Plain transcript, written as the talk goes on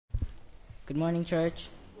Good morning, church.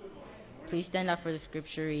 Please stand up for the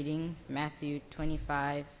scripture reading, Matthew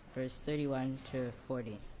 25, verse 31 to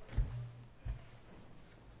 40.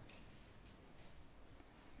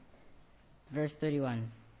 Verse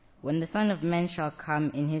 31. When the Son of Man shall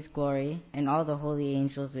come in his glory, and all the holy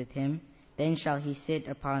angels with him, then shall he sit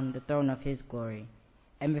upon the throne of his glory.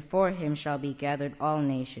 And before him shall be gathered all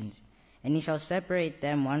nations, and he shall separate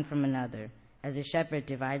them one from another, as a shepherd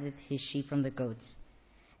divideth his sheep from the goats.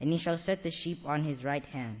 And he shall set the sheep on his right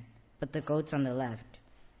hand, but the goats on the left.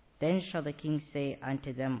 Then shall the king say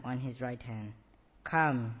unto them on his right hand,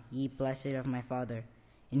 Come, ye blessed of my Father,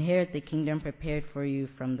 inherit the kingdom prepared for you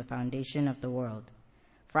from the foundation of the world.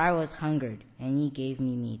 For I was hungered, and ye gave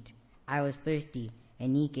me meat. I was thirsty,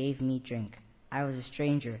 and ye gave me drink. I was a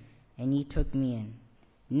stranger, and ye took me in.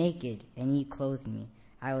 Naked, and ye clothed me.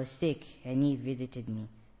 I was sick, and ye visited me.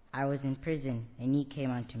 I was in prison, and ye came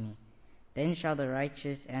unto me. Then shall the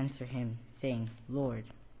righteous answer him, saying, Lord,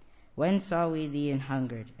 when saw we thee an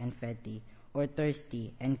hungered, and fed thee, or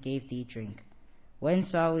thirsty, and gave thee drink? When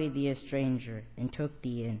saw we thee a stranger, and took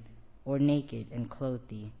thee in, or naked, and clothed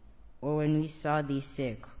thee? Or when we saw thee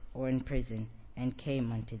sick, or in prison, and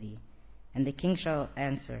came unto thee? And the king shall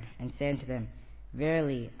answer, and say unto them,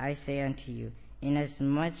 Verily I say unto you,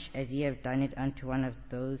 inasmuch as ye have done it unto one of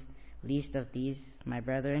those least of these my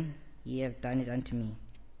brethren, ye have done it unto me.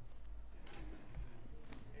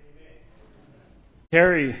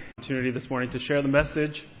 Carrie, opportunity this morning to share the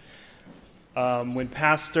message. When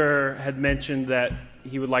Pastor had mentioned that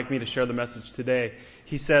he would like me to share the message today,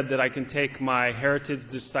 he said that I can take my Heritage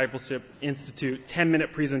Discipleship Institute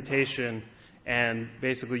 10-minute presentation and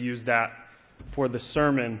basically use that for the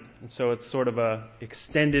sermon. And so it's sort of a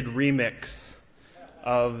extended remix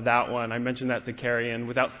of that one. I mentioned that to Carrie, and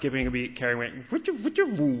without skipping a beat, Carrie went,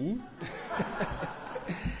 woo.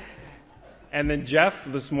 And then Jeff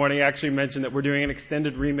this morning actually mentioned that we're doing an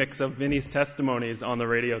extended remix of Vinny's testimonies on the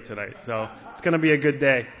radio tonight. So it's going to be a good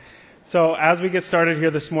day. So as we get started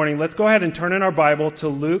here this morning, let's go ahead and turn in our Bible to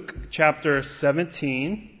Luke chapter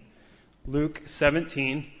 17. Luke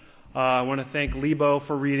 17. I want to thank Lebo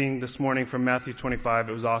for reading this morning from Matthew 25.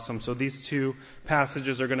 It was awesome. So these two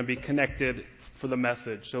passages are going to be connected for the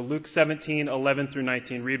message. So Luke 17, 11 through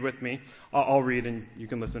 19. Read with me. I'll read and you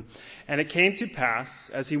can listen. And it came to pass,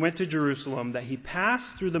 as he went to Jerusalem, that he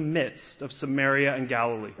passed through the midst of Samaria and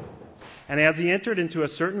Galilee. And as he entered into a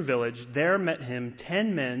certain village, there met him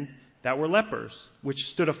 10 men that were lepers, which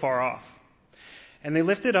stood afar off. And they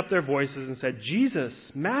lifted up their voices and said,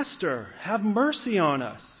 Jesus, Master, have mercy on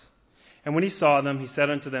us. And when he saw them, he said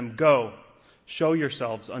unto them, Go, show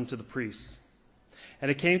yourselves unto the priests. And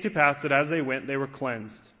it came to pass that as they went, they were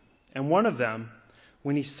cleansed. And one of them,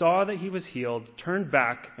 when he saw that he was healed, turned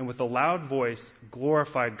back and with a loud voice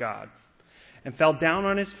glorified God, and fell down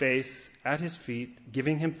on his face at his feet,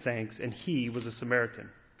 giving him thanks, and he was a Samaritan.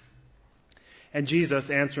 And Jesus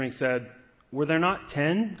answering said, Were there not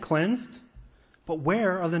 10 cleansed? But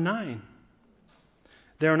where are the 9?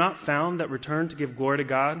 They are not found that returned to give glory to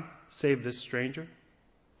God, save this stranger.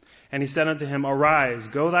 And he said unto him, Arise,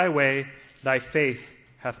 go thy way, thy faith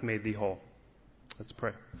hath made thee whole. Let's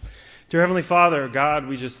pray. Dear Heavenly Father, God,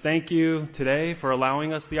 we just thank you today for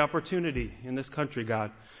allowing us the opportunity in this country,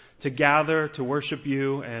 God, to gather, to worship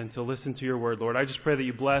you, and to listen to your word, Lord. I just pray that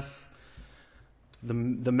you bless the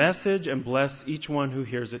message and bless each one who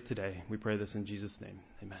hears it today. We pray this in Jesus' name.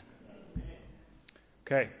 Amen.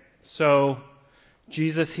 Okay, so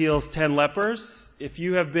Jesus heals 10 lepers. If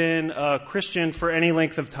you have been a Christian for any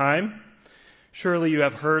length of time, surely you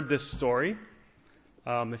have heard this story.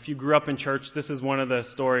 If you grew up in church, this is one of the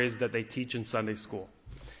stories that they teach in Sunday school.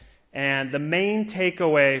 And the main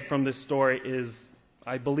takeaway from this story is,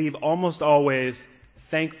 I believe, almost always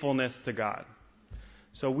thankfulness to God.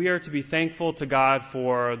 So we are to be thankful to God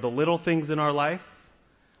for the little things in our life.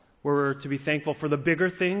 We're to be thankful for the bigger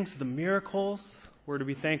things, the miracles. We're to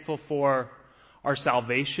be thankful for our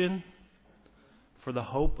salvation, for the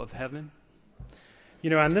hope of heaven. You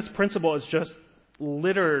know, and this principle is just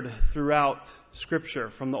littered throughout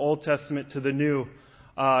Scripture, from the Old Testament to the New.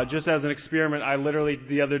 Just as an experiment, I literally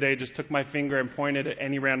the other day just took my finger and pointed at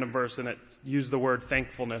any random verse, and it used the word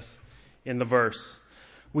thankfulness in the verse.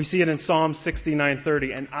 We see it in Psalm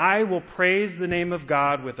 69:30. And I will praise the name of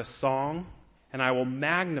God with a song, and I will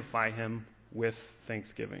magnify him with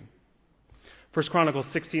thanksgiving. 1 Chronicles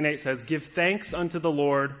 16:8 says, Give thanks unto the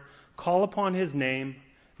Lord, call upon his name,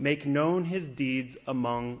 make known his deeds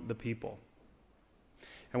among the people.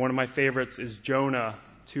 And one of my favorites is Jonah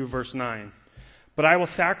 2 verse 9. But I will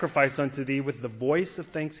sacrifice unto thee with the voice of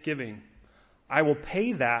thanksgiving. I will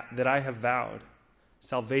pay that I have vowed.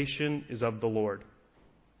 Salvation is of the Lord.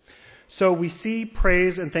 So we see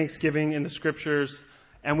praise and thanksgiving in the scriptures,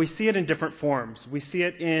 and we see it in different forms. We see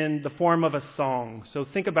it in the form of a song. So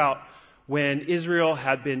think about when Israel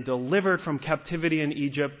had been delivered from captivity in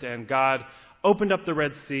Egypt, and God opened up the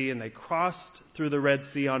Red Sea, and they crossed through the Red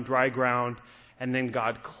Sea on dry ground, and then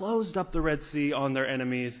God closed up the Red Sea on their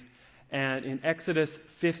enemies. And in Exodus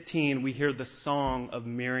 15, we hear the song of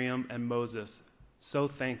Miriam and Moses, so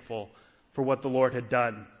thankful for what the Lord had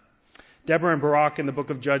done. Deborah and Barak in the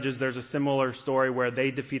book of Judges, there's a similar story where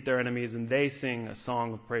they defeat their enemies and they sing a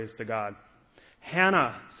song of praise to God.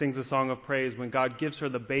 Hannah sings a song of praise when God gives her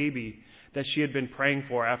the baby that she had been praying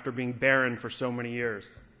for after being barren for so many years.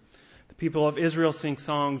 The people of Israel sing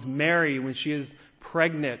songs. Mary, when she is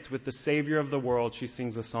pregnant with the Savior of the world, she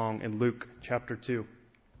sings a song in Luke chapter 2.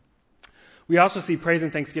 We also see praise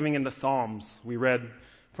and thanksgiving in the Psalms. We read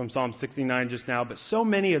from Psalm 69 just now, but so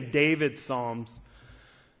many of David's Psalms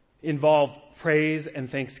involve praise and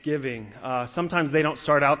thanksgiving. Sometimes they don't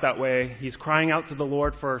start out that way. He's crying out to the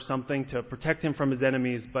Lord for something to protect him from his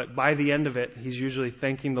enemies, but by the end of it, he's usually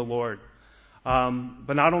thanking the Lord.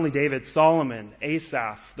 But not only David, Solomon,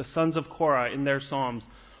 Asaph, the sons of Korah in their Psalms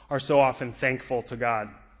are so often thankful to God.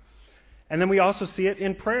 And then we also see it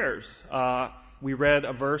in prayers. We read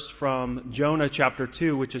a verse from Jonah chapter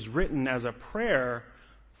 2, which is written as a prayer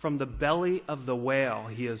from the belly of the whale.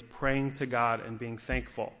 He is praying to God and being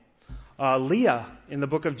thankful. Leah, in the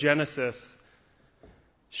book of Genesis,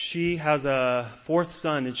 she has a fourth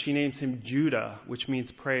son, and she names him Judah, which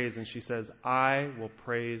means praise, and she says, I will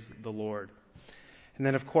praise the Lord. And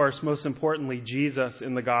then, of course, most importantly, Jesus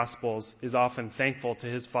in the Gospels is often thankful to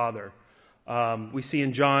his Father. We see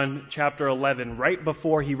in John chapter 11, right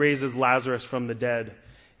before he raises Lazarus from the dead,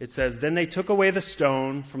 it says, Then they took away the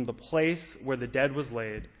stone from the place where the dead was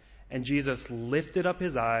laid, and Jesus lifted up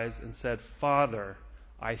his eyes and said, Father,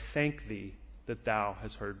 I thank thee that thou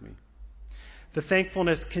hast heard me. The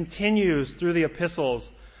thankfulness continues through the epistles.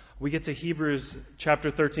 We get to Hebrews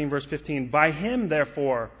chapter 13, verse 15. By him,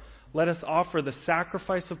 therefore, let us offer the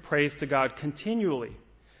sacrifice of praise to God continually.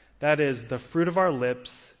 That is, the fruit of our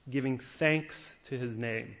lips, giving thanks to his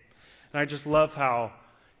name. And I just love how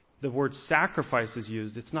the word sacrifice is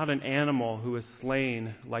used. It's not an animal who is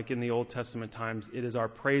slain like in the Old Testament times. It is our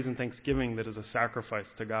praise and thanksgiving that is a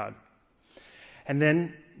sacrifice to God. And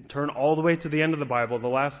then turn all the way to the end of the Bible, the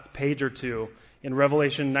last page or two, in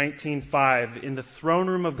Revelation 19:5. In the throne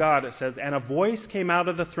room of God, it says, And a voice came out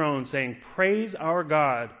of the throne saying, Praise our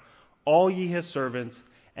God, all ye his servants,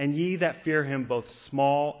 and ye that fear him, both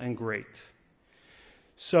small and great.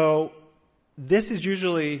 So this is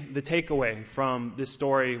usually the takeaway from this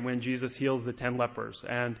story when Jesus heals the 10 lepers.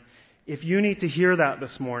 And if you need to hear that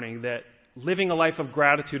this morning, that living a life of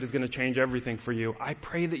gratitude is going to change everything for you, I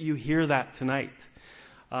pray that you hear that tonight.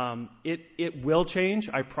 It will change.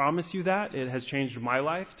 I promise you that. It has changed my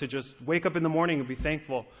life to just wake up in the morning and be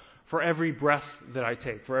thankful for every breath that I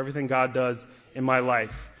take, for everything God does in my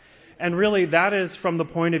life. And really, that is from the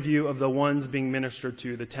point of view of the ones being ministered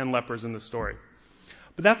to, the 10 lepers in the story.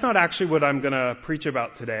 But that's not actually what I'm going to preach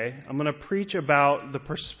about today. I'm going to preach about the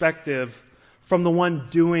perspective from the one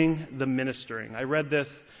doing the ministering. I read this,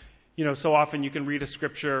 so often you can read a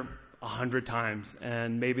scripture 100 times,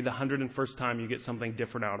 and maybe the 101st time you get something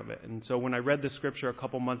different out of it. And so when I read this scripture a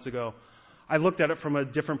couple months ago, I looked at it from a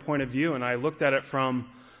different point of view, and I looked at it from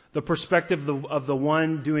the perspective of the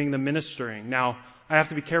one doing the ministering. Now, I have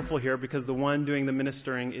to be careful here because the one doing the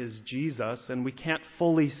ministering is Jesus, and we can't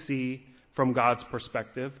fully see from God's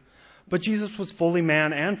perspective. But Jesus was fully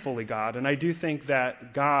man and fully God, and I do think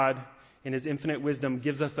that God, in his infinite wisdom,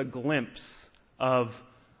 gives us a glimpse of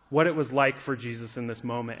what it was like for Jesus in this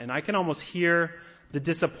moment. And I can almost hear the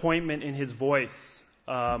disappointment in his voice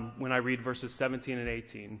when I read verses 17 and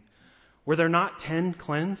 18. Were there not 10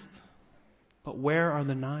 cleansed? But where are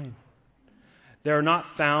the 9? There are not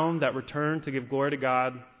found that return to give glory to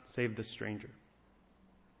God, save the stranger.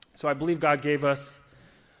 So I believe God gave us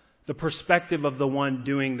the perspective of the one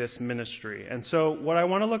doing this ministry. And so what I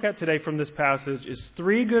want to look at today from this passage is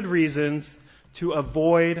 3 good reasons to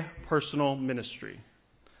avoid personal ministry.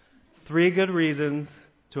 3 good reasons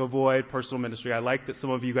to avoid personal ministry. I like that some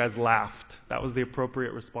of you guys laughed. That was the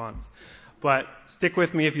appropriate response. But stick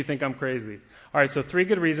with me if you think I'm crazy. All right, so 3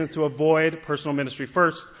 good reasons to avoid personal ministry.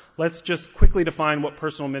 First, let's just quickly define what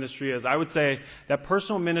personal ministry is. I would say that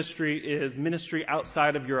personal ministry is ministry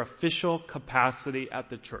outside of your official capacity at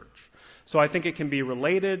the church. So I think it can be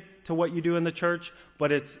related to what you do in the church,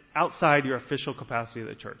 but it's outside your official capacity at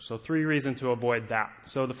the church. So 3 reasons to avoid that.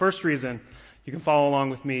 So the first reason, you can follow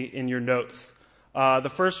along with me in your notes.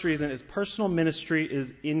 The first reason is personal ministry is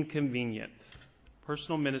inconvenient.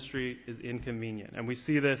 Personal ministry is inconvenient. And we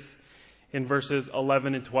see this in verses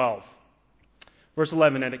 11 and 12. Verse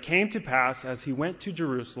 11, and it came to pass as he went to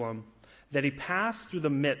Jerusalem that he passed through the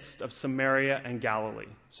midst of Samaria and Galilee.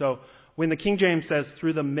 So when the King James says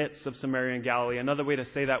through the midst of Samaria and Galilee, another way to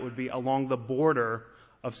say that would be along the border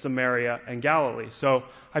of Samaria and Galilee. So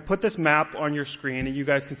I put this map on your screen, and you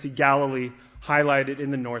guys can see Galilee highlighted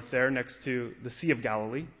in the north there next to the Sea of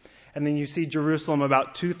Galilee. And then you see Jerusalem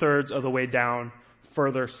about 2/3 of the way down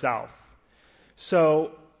further south.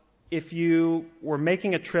 So if you were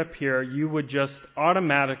making a trip here, you would just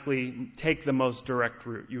automatically take the most direct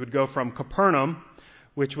route. You would go from Capernaum,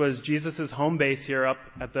 which was Jesus' home base here up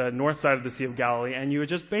at the north side of the Sea of Galilee, and you would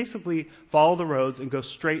just basically follow the roads and go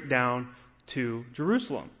straight down to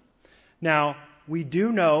Jerusalem. Now, we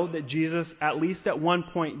do know that Jesus, at least at one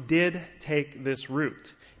point, did take this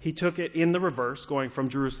route. He took it in the reverse, going from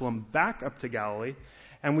Jerusalem back up to Galilee,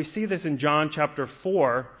 and we see this in John chapter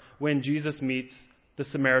 4 when Jesus meets the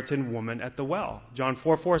Samaritan woman at the well. John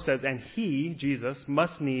 4:4 says, and he, Jesus,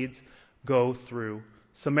 must needs go through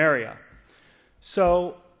Samaria.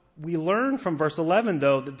 So we learn from verse 11,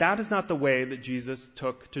 though, that that is not the way that Jesus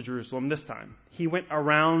took to Jerusalem this time. He went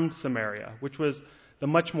around Samaria, which was the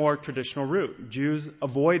much more traditional route. Jews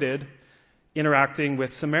avoided interacting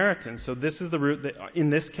with Samaritans. So this is the route that, in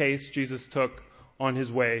this case, Jesus took on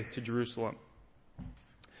his way to Jerusalem.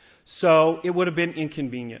 So it would have been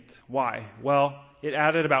inconvenient. Why? Well, it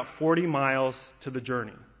added about 40 miles to the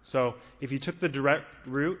journey. So if you took the direct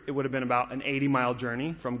route, it would have been about an 80-mile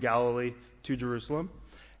journey from Galilee to Jerusalem.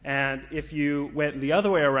 And if you went the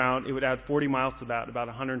other way around, it would add 40 miles to that, about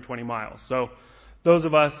 120 miles. So those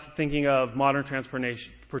of us thinking of modern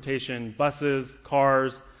transportation, buses,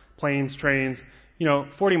 cars, planes, trains,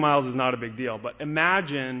 40 miles is not a big deal. But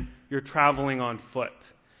imagine you're traveling on foot.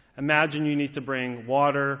 Imagine you need to bring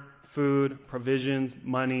water, food, provisions,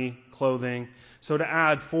 money, clothing. So to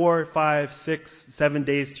add 4, 5, 6, 7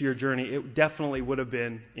 days to your journey, it definitely would have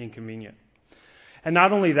been inconvenient. And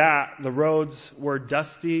not only that, the roads were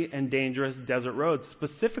dusty and dangerous desert roads,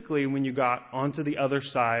 specifically when you got onto the other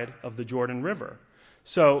side of the Jordan River.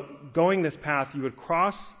 So going this path, you would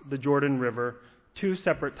cross the Jordan River 2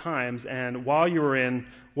 separate times, and while you were in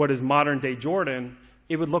what is modern-day Jordan,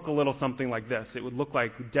 it would look a little something like this. It would look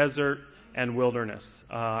like desert and wilderness.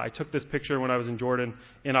 I took this picture when I was in Jordan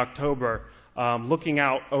in October, looking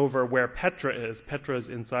out over where Petra is. Petra is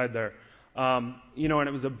inside there. And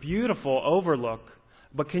it was a beautiful overlook.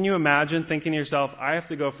 But can you imagine thinking to yourself, I have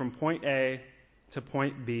to go from point A to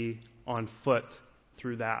point B on foot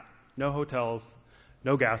through that. No hotels,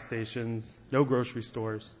 no gas stations, no grocery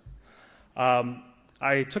stores.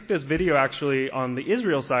 I took this video actually on the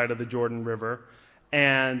Israel side of the Jordan River,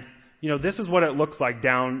 and this is what it looks like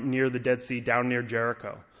down near the Dead Sea, down near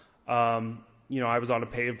Jericho. I was on a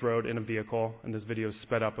paved road in a vehicle, and this video is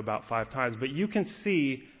sped up about 5 times. But you can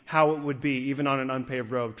see how it would be, even on an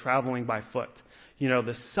unpaved road, traveling by foot.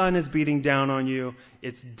 The sun is beating down on you.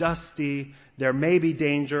 It's dusty. There may be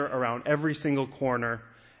danger around every single corner.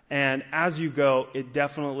 And as you go, it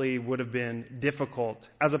definitely would have been difficult,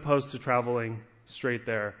 as opposed to traveling straight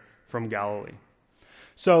there from Galilee.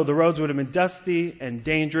 So the roads would have been dusty and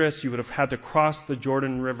dangerous. You would have had to cross the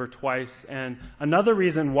Jordan River twice. And another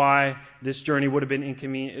reason why this journey would have been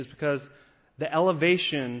inconvenient is because the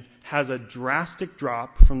elevation has a drastic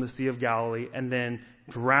drop from the Sea of Galilee and then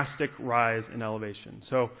drastic rise in elevation.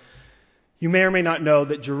 So you may or may not know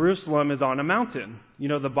that Jerusalem is on a mountain.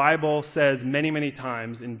 The Bible says many, many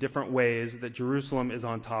times in different ways that Jerusalem is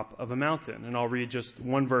on top of a mountain. And I'll read just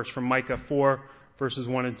one verse from Micah 4, verses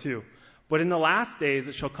 1 and 2. But in the last days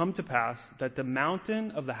it shall come to pass that the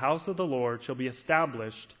mountain of the house of the Lord shall be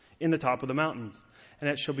established in the top of the mountains, and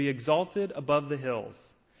it shall be exalted above the hills.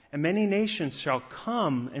 And many nations shall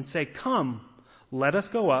come and say, Come, let us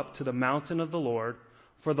go up to the mountain of the Lord,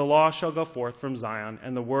 for the law shall go forth from Zion,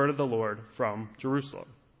 and the word of the Lord from Jerusalem.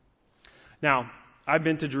 Now, I've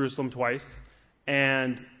been to Jerusalem twice,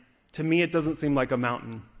 and to me it doesn't seem like a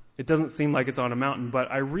mountain. It doesn't seem like it's on a mountain, but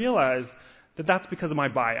I realize that that's because of my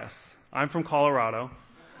bias. I'm from Colorado.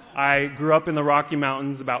 I grew up in the Rocky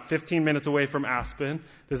Mountains about 15 minutes away from Aspen.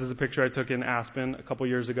 This is a picture I took in Aspen a couple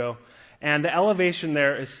years ago. And the elevation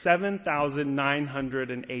there is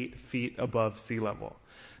 7,908 feet above sea level.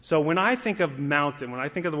 So when I think of mountain, when I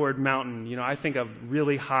think of the word mountain, I think of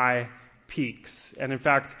really high peaks. And in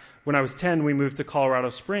fact, when I was 10, we moved to Colorado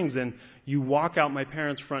Springs, and you walk out my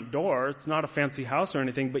parents' front door. It's not a fancy house or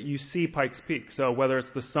anything, but you see Pikes Peak. So whether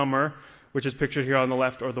it's the summer, which is pictured here on the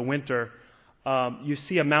left, or the winter, you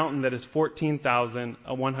see a mountain that is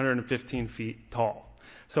 14,115 feet tall.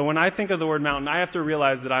 So when I think of the word mountain, I have to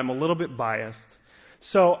realize that I'm a little bit biased.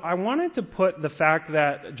 So I wanted to put the fact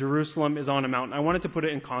that Jerusalem is on a mountain, I wanted to put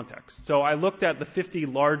it in context. So I looked at the 50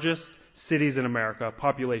 largest cities in America,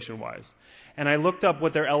 population-wise. And I looked up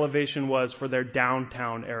what their elevation was for their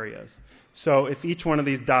downtown areas. So if each one of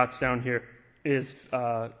these dots down here is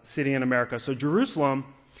a city in America. So Jerusalem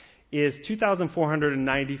is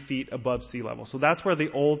 2,490 feet above sea level. So that's where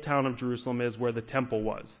the old town of Jerusalem is, where the temple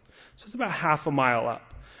was. So it's about half a mile up.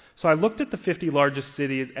 So I looked at the 50 largest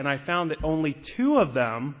cities, and I found that only 2 of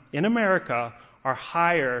them in America are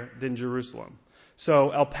higher than Jerusalem.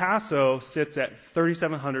 So El Paso sits at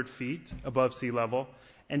 3,700 feet above sea level,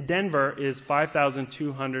 and Denver is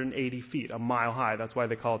 5,280 feet, a mile high. That's why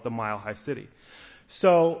they call it the Mile High City.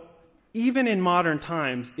 So even in modern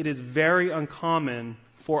times, it is very uncommon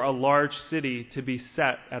for a large city to be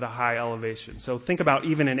set at a high elevation. So think about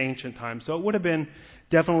even in ancient times. So it would have been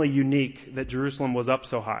definitely unique that Jerusalem was up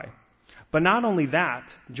so high. But not only that,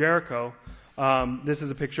 Jericho, this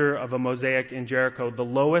is a picture of a mosaic in Jericho, the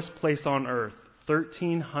lowest place on earth,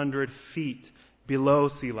 1,300 feet below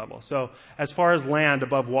sea level. So as far as land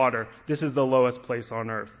above water, this is the lowest place on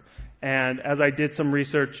earth. And as I did some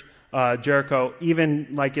research, Jericho, even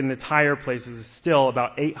like in its higher places, is still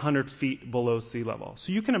about 800 feet below sea level.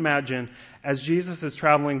 So you can imagine, as Jesus is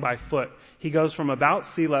traveling by foot, he goes from about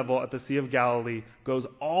sea level at the Sea of Galilee, goes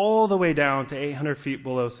all the way down to 800 feet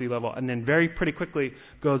below sea level, and then pretty quickly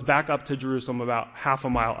goes back up to Jerusalem about half a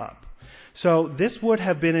mile up. So this would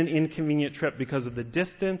have been an inconvenient trip because of the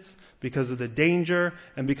distance, because of the danger,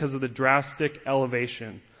 and because of the drastic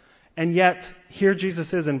elevation. And yet, here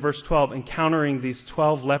Jesus is in verse 12, encountering these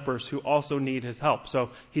 12 lepers who also need his help.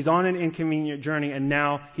 So he's on an inconvenient journey, and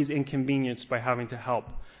now he's inconvenienced by having to help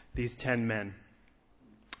these 10 men.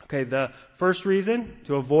 Okay, the first reason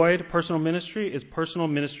to avoid personal ministry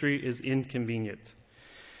is inconvenient.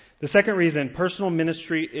 The second reason, personal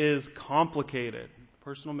ministry is complicated.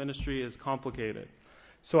 Personal ministry is complicated.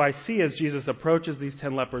 So I see as Jesus approaches these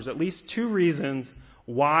 10 lepers, at least 2 reasons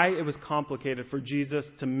why it was complicated for Jesus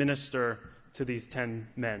to minister to these 10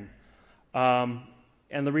 men.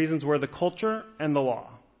 And the reasons were the culture and the law.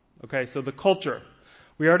 Okay, so the culture.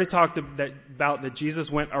 We already talked about that Jesus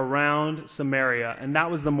went around Samaria, and that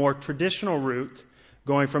was the more traditional route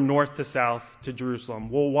going from north to south to Jerusalem.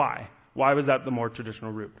 Well, why? Why was that the more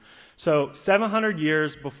traditional route? So 700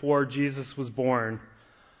 years before Jesus was born,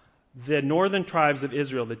 the northern tribes of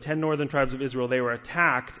Israel, the 10 northern tribes of Israel, they were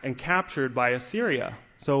attacked and captured by Assyria.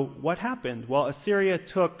 So what happened? Well, Assyria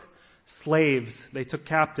took slaves, they took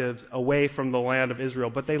captives away from the land of Israel,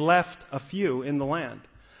 but they left a few in the land.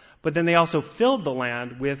 But then they also filled the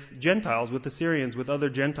land with Gentiles, with Assyrians, with other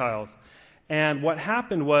Gentiles. And what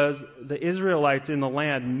happened was the Israelites in the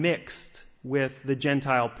land mixed with the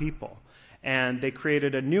Gentile people. And they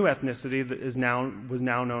created a new ethnicity that was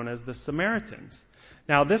now known as the Samaritans.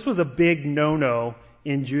 Now, this was a big no-no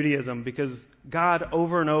in Judaism because God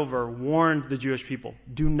over and over warned the Jewish people,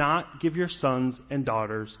 do not give your sons and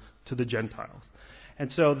daughters to the Gentiles.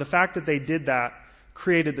 And so the fact that they did that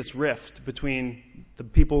created this rift between the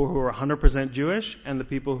people who were 100% Jewish and the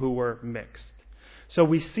people who were mixed. So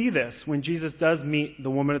we see this when Jesus does meet the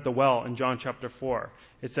woman at the well in John chapter 4.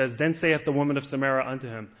 It says, Then saith the woman of Samaria unto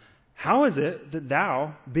him, How is it that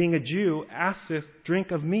thou, being a Jew, askest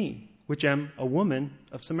drink of me, which am a woman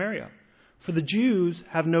of Samaria? For the Jews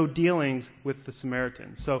have no dealings with the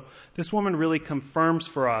Samaritans. So this woman really confirms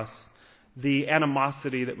for us the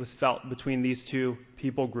animosity that was felt between these two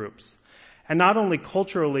people groups. And not only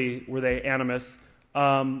culturally were they animus,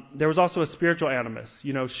 there was also a spiritual animus.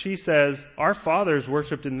 You know, she says, Our fathers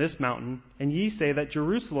worshipped in this mountain, and ye say that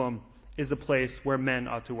Jerusalem is the place where men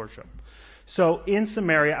ought to worship. So in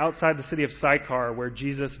Samaria, outside the city of Sychar, where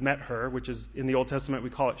Jesus met her, which is in the Old Testament, we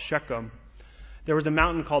call it Shechem, there was a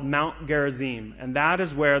mountain called Mount Gerizim, and that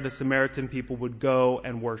is where the Samaritan people would go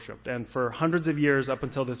and worship. And for hundreds of years up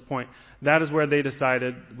until this point, that is where they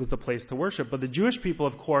decided was the place to worship. But the Jewish people,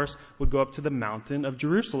 of course, would go up to the mountain of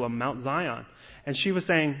Jerusalem, Mount Zion. And she was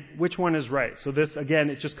saying, which one is right? So this, again,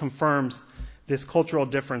 it just confirms this cultural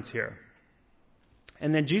difference here.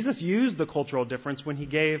 And then Jesus used the cultural difference when he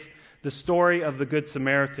gave the story of the Good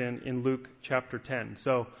Samaritan in Luke chapter 10.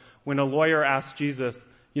 So when a lawyer asked Jesus,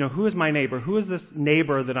 who is my neighbor? Who is this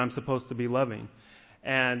neighbor that I'm supposed to be loving?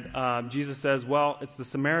 And Jesus says, well, it's the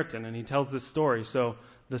Samaritan. And he tells this story. So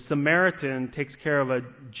the Samaritan takes care of a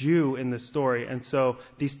Jew in this story. And so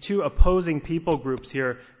these two opposing people groups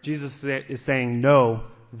here, Jesus is saying, no,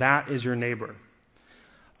 that is your neighbor.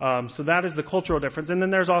 So that is the cultural difference. And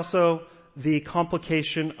then there's also the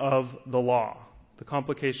complication of the law. The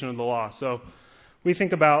complication of the law. So We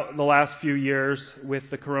think about the last few years with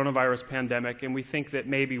the coronavirus pandemic, and we think that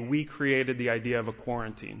maybe we created the idea of a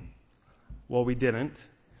quarantine. Well, we didn't.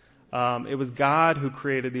 It was God who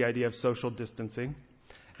created the idea of social distancing,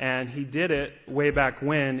 and he did it way back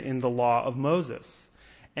when in the law of Moses.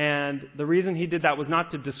 And the reason he did that was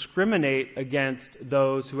not to discriminate against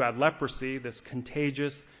those who had leprosy, this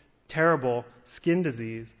contagious, terrible skin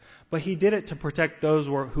disease, but he did it to protect those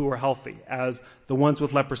who were healthy, as the ones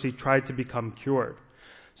with leprosy tried to become cured.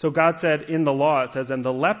 So God said in the law, it says, "And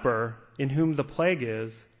the leper in whom the plague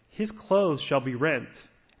is, his clothes shall be rent,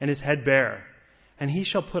 and his head bare. And he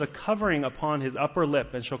shall put a covering upon his upper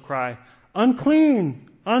lip, and shall cry, 'Unclean,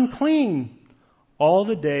 unclean!' All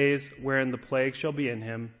the days wherein the plague shall be in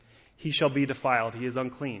him, he shall be defiled. He is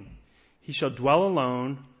unclean. He shall dwell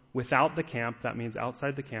alone without the camp," that means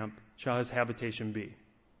outside the camp, "shall his habitation be."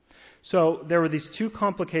 So there were these two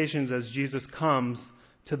complications as Jesus comes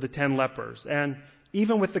to the 10 lepers. And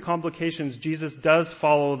even with the complications, Jesus does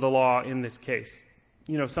follow the law in this case.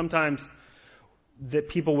 Sometimes that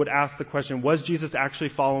people would ask the question, was Jesus actually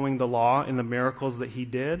following the law in the miracles that he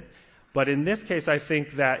did? But in this case, I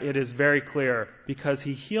think that it is very clear, because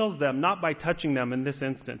he heals them not by touching them in this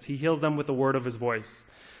instance. He heals them with the word of his voice.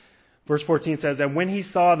 Verse 14 says, "And when he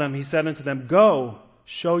saw them, he said unto them, 'Go,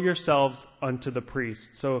 show yourselves unto the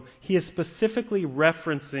priest.'" So he is specifically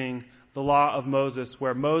referencing the law of Moses,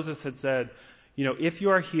 where Moses had said, if you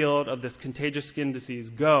are healed of this contagious skin disease,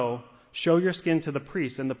 go, show your skin to the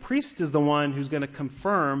priest. And the priest is the one who's going to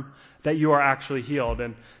confirm that you are actually healed.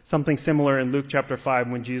 And something similar in Luke chapter 5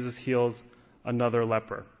 when Jesus heals another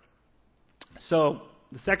leper. So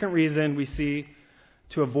the second reason we see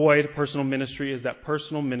to avoid personal ministry is that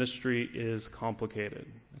personal ministry is complicated.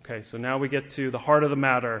 Okay, so now we get to the heart of the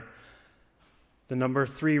matter. The number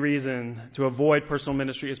 3 reason to avoid personal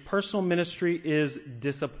ministry is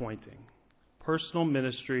disappointing. Personal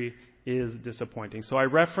ministry is disappointing. So I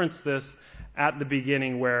referenced this at the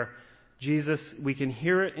beginning where Jesus, we can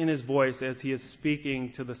hear it in his voice as he is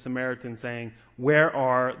speaking to the Samaritan saying, "Where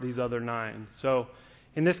are these other 9?" So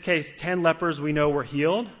in this case, 10 lepers we know were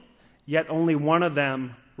healed, yet only one of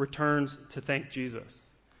them returns to thank Jesus.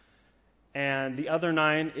 And the other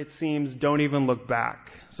 9, it seems, don't even look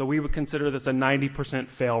back. So we would consider this a 90%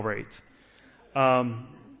 fail rate.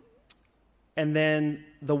 And then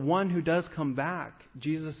the one who does come back,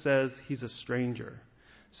 Jesus says he's a stranger.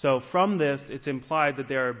 So from this, it's implied that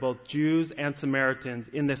there are both Jews and Samaritans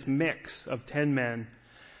in this mix of 10 men.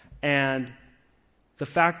 And the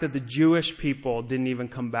fact that the Jewish people didn't even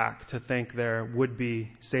come back to thank their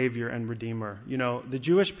would-be Savior and Redeemer. The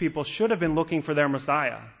Jewish people should have been looking for their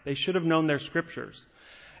Messiah. They should have known their scriptures.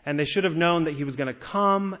 And they should have known that he was going to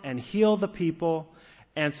come and heal the people.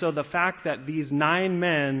 And so the fact that these 9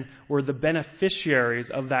 men were the beneficiaries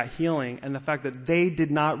of that healing, and the fact that they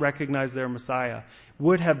did not recognize their Messiah,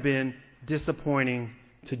 would have been disappointing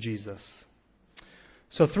to Jesus.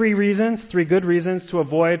 So 3 good reasons to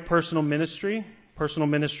avoid personal ministry. Personal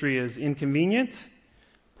ministry is inconvenient.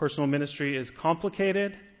 Personal ministry is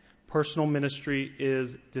complicated. Personal ministry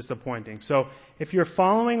is disappointing. So if you're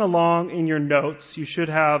following along in your notes, you should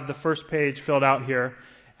have the first page filled out here.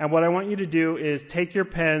 And what I want you to do is take your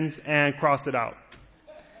pens and cross it out.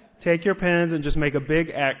 Take your pens and just make a big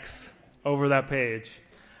X over that page.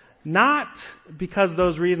 Not because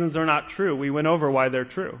those reasons are not true. We went over why they're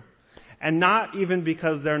true. And not even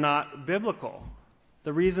because they're not biblical.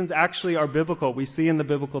 The reasons actually are biblical. We see in the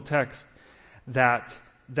biblical text that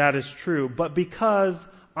that is true. But because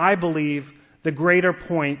I believe the greater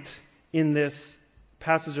point in this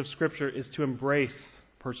passage of Scripture is to embrace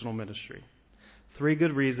personal ministry. 3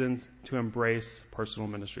 good reasons to embrace personal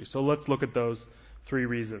ministry. So let's look at those 3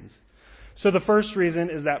 reasons. So the first reason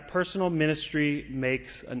is that personal ministry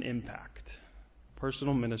makes an impact.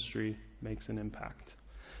 Personal ministry makes an impact.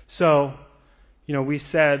 So, we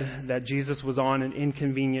said that Jesus was on an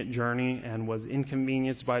inconvenient journey and was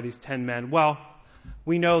inconvenienced by these 10 men. Well,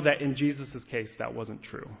 we know that in Jesus' case that wasn't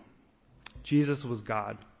true. Jesus was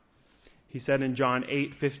God. He said in John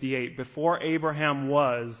 8:58, "Before Abraham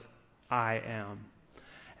was, I am."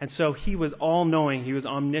 And so he was all-knowing. He was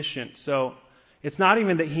omniscient. So it's not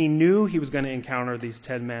even that he knew he was going to encounter these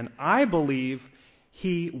 10 men. I believe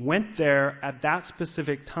he went there at that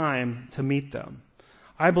specific time to meet them.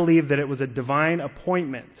 I believe that it was a divine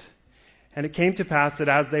appointment. And it came to pass that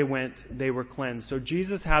as they went, they were cleansed. So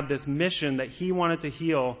Jesus had this mission that he wanted to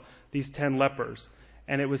heal these 10 lepers.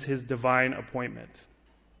 And it was his divine appointment.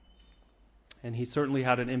 And he certainly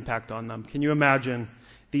had an impact on them. Can you imagine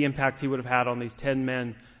the impact he would have had on these 10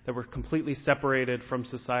 men that were completely separated from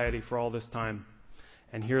society for all this time?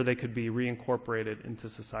 And here they could be reincorporated into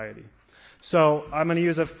society. So I'm going to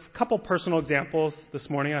use a couple personal examples this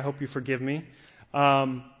morning. I hope you forgive me.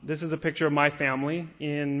 This is a picture of my family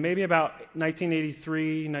in maybe about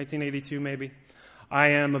 1983, 1982 maybe. I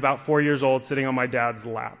am about 4 years old sitting on my dad's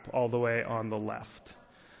lap all the way on the left.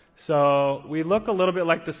 So we look a little bit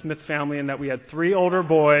like the Smith family in that we had 3 older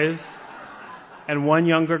boys and 1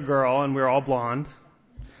 younger girl, and we were all blonde.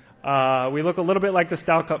 We look a little bit like the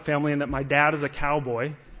Stalcup family in that my dad is a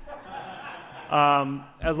cowboy.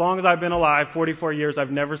 As long as I've been alive, 44 years,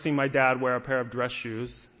 I've never seen my dad wear a pair of dress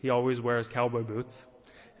shoes. He always wears cowboy boots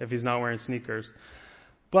if he's not wearing sneakers.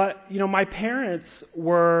 But, my parents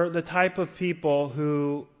were the type of people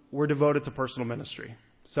who were devoted to personal ministry.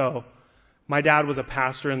 So my dad was a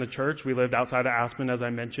pastor in the church. We lived outside of Aspen, as I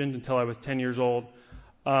mentioned, until I was 10 years old.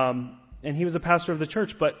 And he was a pastor of the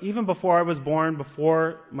church. But even before I was born,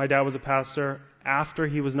 before my dad was a pastor, after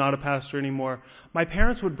he was not a pastor anymore, my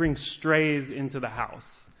parents would bring strays into the house.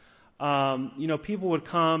 People would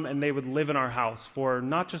come and they would live in our house for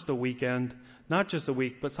not just a weekend, not just a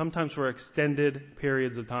week, but sometimes for extended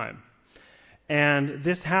periods of time. And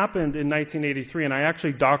this happened in 1983, and I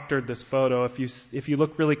actually doctored this photo. If you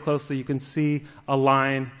look really closely, you can see a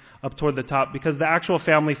line up toward the top, because the actual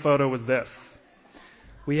family photo was this.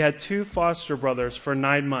 We had 2 foster brothers for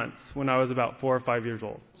 9 months when I was about 4 or 5 years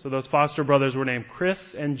old. So those foster brothers were named Chris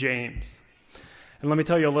and James. And let me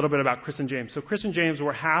tell you a little bit about Chris and James. So Chris and James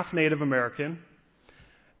were half Native American.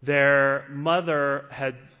 Their mother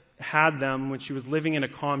had them when she was living in a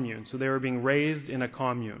commune. So they were being raised in a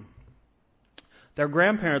commune. Their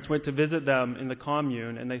grandparents went to visit them in the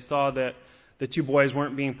commune, and they saw that the 2 boys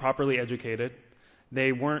weren't being properly educated.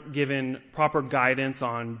 They weren't given proper guidance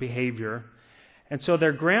on behavior. And so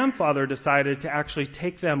their grandfather decided to actually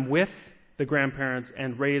take them with the grandparents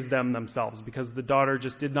and raise them themselves, because the daughter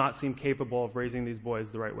just did not seem capable of raising these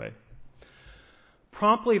boys the right way.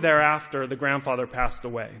 Promptly thereafter, the grandfather passed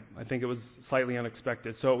away. I think it was slightly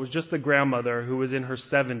unexpected. So it was just the grandmother, who was in her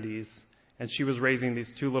 70s, and she was raising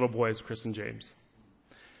these 2 little boys, Chris and James.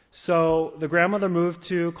 So the grandmother moved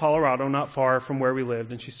to Colorado, not far from where we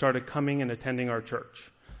lived, and she started coming and attending our church.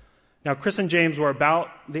 Now, Chris and James were about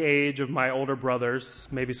the age of my older brothers,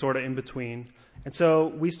 maybe sort of in between. And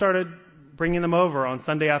so we started bringing them over on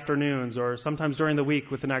Sunday afternoons, or sometimes during the week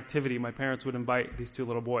with an activity. My parents would invite these 2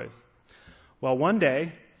 little boys. Well, one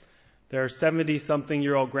day, their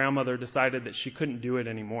 70-something-year-old grandmother decided that she couldn't do it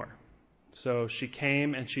anymore. So she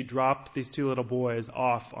came and she dropped these 2 little boys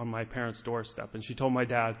off on my parents' doorstep. And she told my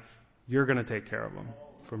dad, "You're going to take care of them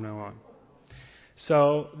from now on."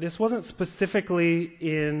 So this wasn't specifically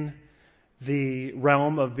in the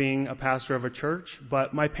realm of being a pastor of a church,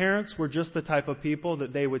 but my parents were just the type of people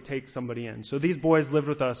that they would take somebody in. So these boys lived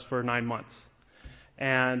with us for 9 months.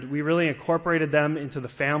 And we really incorporated them into the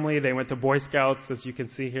family. They went to Boy Scouts, as you can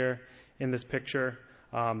see here in this picture.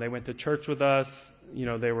 They went to church with us.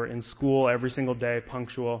 They were in school every single day,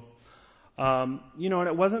 punctual. And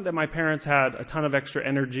it wasn't that my parents had a ton of extra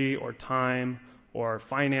energy or time or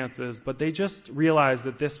finances, but they just realized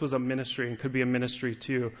that this was a ministry and could be a ministry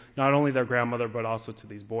to not only their grandmother, but also to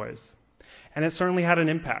these boys. And it certainly had an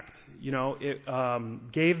impact.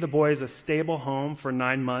 It gave the boys a stable home for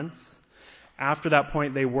 9 months. After that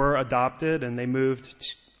point, they were adopted and they moved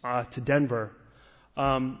to Denver.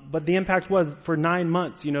 But the impact was for 9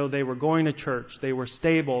 months, they were going to church, they were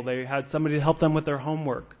stable, they had somebody to help them with their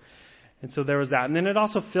homework. And so there was that. And then it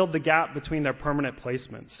also filled the gap between their permanent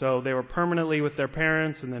placements. So they were permanently with their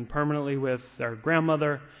parents and then permanently with their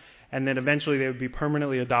grandmother. And then eventually they would be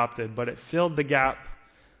permanently adopted. But it filled the gap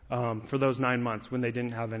for those 9 months when they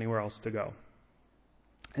didn't have anywhere else to go.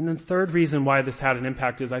 And then the third reason why this had an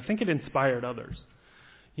impact is I think it inspired others.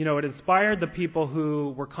 It inspired the people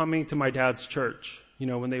who were coming to my dad's church,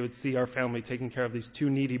 when they would see our family taking care of these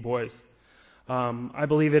 2 needy boys. I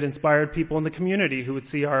believe it inspired people in the community who would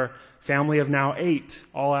see our family of now 8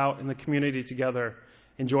 all out in the community together,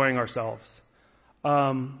 enjoying ourselves.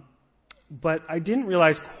 But I didn't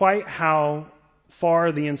realize quite how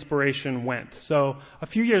far the inspiration went. So a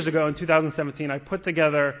few years ago, in 2017, I put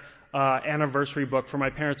together an anniversary book for my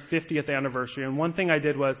parents' 50th anniversary. And one thing I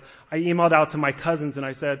did was I emailed out to my cousins and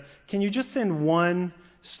I said, "Can you just send one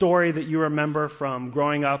story that you remember from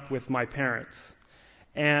growing up with my parents?"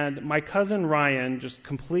 And my cousin Ryan, just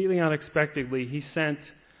completely unexpectedly, he sent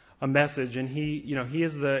a message, and he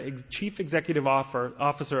is the chief executive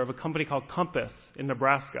officer of a company called Compass in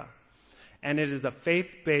Nebraska. And it is a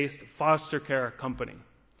faith-based foster care company.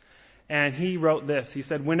 And he wrote this. He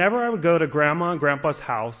said, "Whenever I would go to Grandma and Grandpa's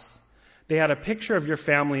house, they had a picture of your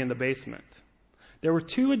family in the basement. There were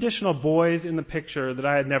 2 additional boys in the picture that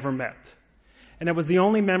I had never met. And it was the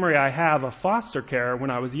only memory I have of foster care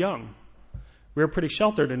when I was young. We were pretty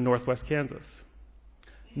sheltered in northwest Kansas.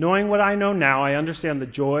 Knowing what I know now, I understand the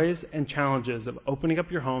joys and challenges of opening up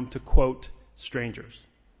your home to, quote, strangers.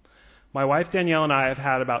 My wife Danielle and I have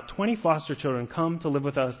had about 20 foster children come to live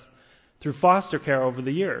with us through foster care over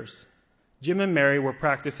the years. Jim and Mary were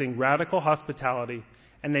practicing radical hospitality,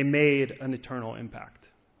 and they made an eternal impact.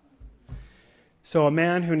 So a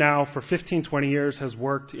man who now for 15, 20 years has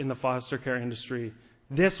worked in the foster care industry,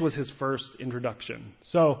 this was his first introduction.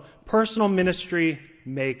 So personal ministry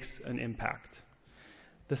makes an impact.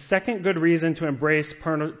 The second good reason to embrace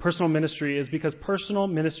personal ministry is because personal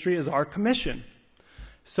ministry is our commission.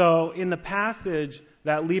 So in the passage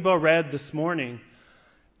that Lebo read this morning,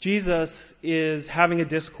 Jesus is having a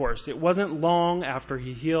discourse. It wasn't long after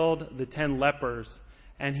he healed the 10 lepers,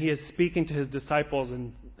 and he is speaking to his disciples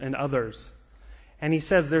and others. And he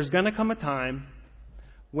says, there's going to come a time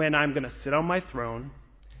when I'm going to sit on my throne,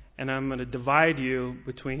 and I'm going to divide you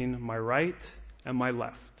between my right and my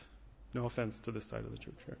left. No offense to this side of the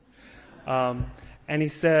church here. And he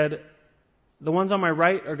said, the ones on my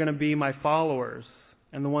right are going to be my followers,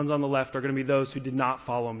 and the ones on the left are going to be those who did not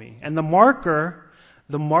follow me. And the marker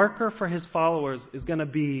for his followers is going to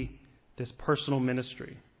be this personal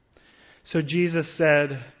ministry. So Jesus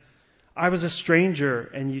said, I was a stranger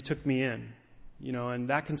and you took me in. And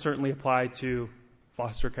that can certainly apply to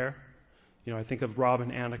foster care. I think of Rob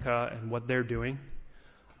and Annika and what they're doing,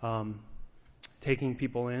 taking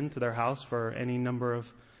people into their house for any number of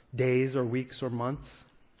days or weeks or months.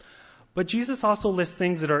 But Jesus also lists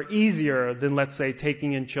things that are easier than, let's say,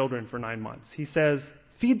 taking in children for 9 months. He says,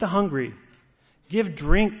 feed the hungry, give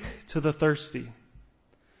drink to the thirsty,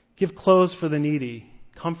 give clothes for the needy,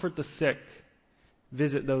 comfort the sick,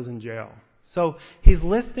 visit those in jail. So he's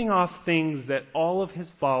listing off things that all of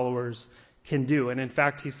his followers can do. And in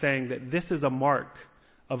fact, he's saying that this is a mark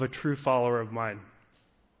of a true follower of mine.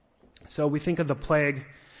 So we think of the plague,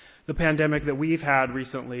 the pandemic that we've had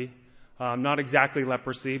recently, not exactly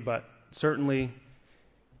leprosy, but certainly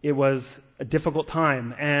it was a difficult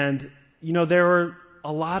time. And, there were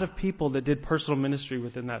a lot of people that did personal ministry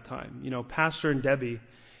within that time. Pastor and Debbie,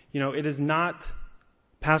 it is not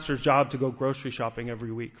Pastor's job to go grocery shopping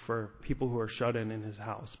every week for people who are shut in his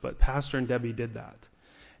house. But Pastor and Debbie did that.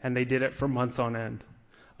 And they did it for months on end.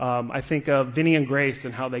 I think of Vinny and Grace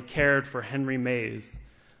and how they cared for Henry Mays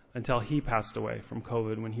until he passed away from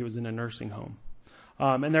COVID when he was in a nursing home.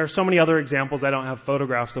 And there are so many other examples. I don't have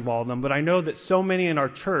photographs of all of them. But I know that so many in our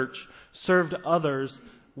church served others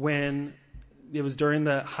when it was during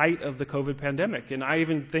the height of the COVID pandemic. And I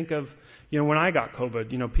even think of, when I got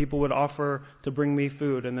COVID, people would offer to bring me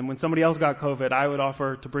food. And then when somebody else got COVID, I would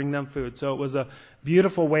offer to bring them food. So it was a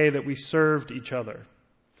beautiful way that we served each other.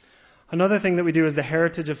 Another thing that we do is the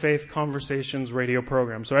Heritage of Faith Conversations radio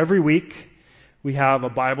program. So every week we have a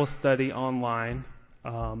Bible study online.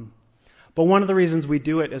 But one of the reasons we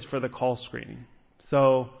do it is for the call screening.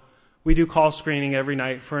 So we do call screening every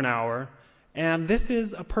night for an hour. And this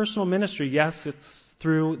is a personal ministry. Yes, it's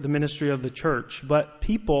through the ministry of the church. But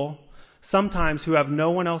people sometimes who have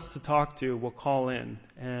no one else to talk to will call in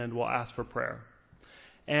and will ask for prayer.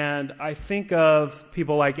 And I think of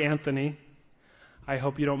people like Anthony. I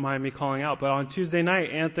hope you don't mind me calling out. But on Tuesday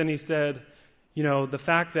night, Anthony said, the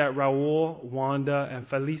fact that Raul, Wanda, and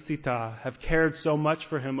Felicita have cared so much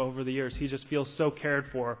for him over the years, he just feels so cared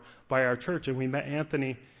for by our church. And we met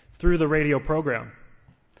Anthony through the radio program.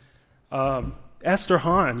 Esther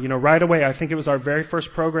Hahn, right away, I think it was our very first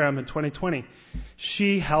program in 2020.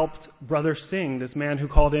 She helped Brother Singh, this man who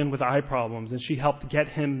called in with eye problems, and she helped get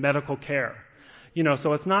him medical care.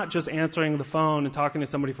 So it's not just answering the phone and talking to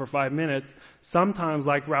somebody for 5 minutes. Sometimes,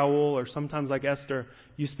 like Raul or sometimes like Esther,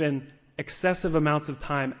 you spend excessive amounts of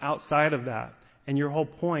time outside of that, and your whole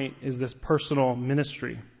point is this personal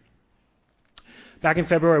ministry. Back in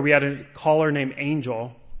February, we had a caller named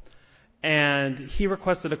Angel, and he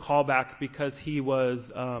requested a call back because he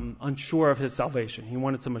was unsure of his salvation. He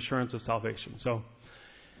wanted some assurance of salvation. So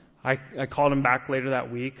I called him back later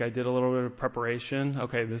that week. I did a little bit of preparation.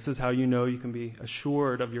 Okay, this is how you know you can be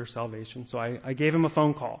assured of your salvation. So I gave him a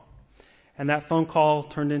phone call. And that phone call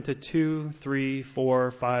turned into 2, 3,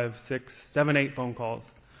 4, 5, 6, 7, 8 phone calls.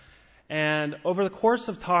 And over the course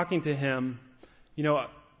of talking to him,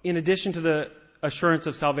 in addition to the assurance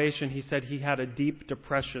of salvation, he said he had a deep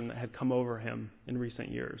depression that had come over him in recent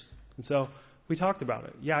years. And so we talked about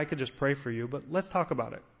it. Yeah, I could just pray for you, but let's talk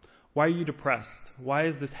about it. Why are you depressed? Why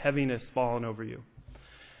is this heaviness fallen over you?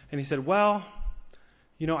 And he said, well,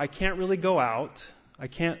 I can't really go out. I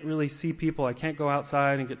can't really see people. I can't go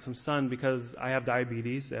outside and get some sun because I have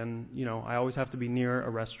diabetes and, I always have to be near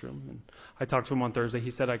a restroom. And I talked to him on Thursday. He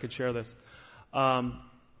said I could share this.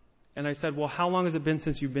 And I said, well, how long has it been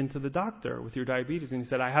since you've been to the doctor with your diabetes? And he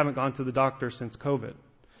said, I haven't gone to the doctor since COVID.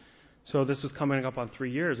 So this was coming up on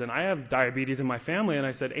 3 years. And I have diabetes in my family. And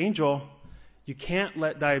I said, Angel, you can't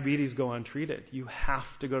let diabetes go untreated. You have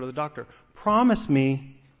to go to the doctor. Promise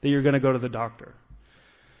me that you're going to go to the doctor.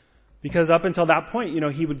 Because up until that point,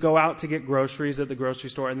 he would go out to get groceries at the grocery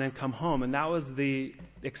store and then come home. And that was the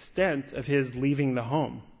extent of his leaving the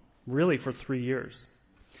home, really for 3 years.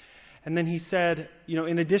 And then he said,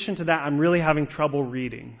 in addition to that, I'm really having trouble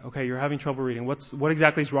reading. Okay, you're having trouble reading. What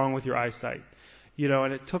exactly is wrong with your eyesight?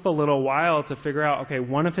 And it took a little while to figure out, okay,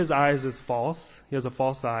 one of his eyes is false. He has a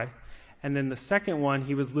false eye. And then the second one,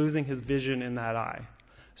 he was losing his vision in that eye.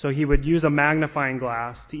 So he would use a magnifying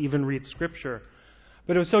glass to even read Scripture.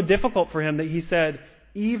 But it was so difficult for him that he said,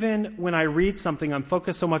 even when I read something, I'm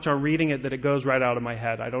focused so much on reading it that it goes right out of my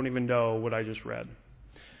head. I don't even know what I just read.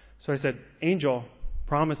 So I said, Angel,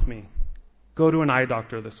 promise me, go to an eye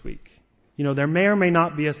doctor this week. There may or may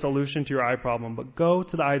not be a solution to your eye problem, but go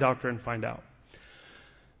to the eye doctor and find out.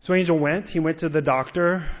 So Angel went. He went to the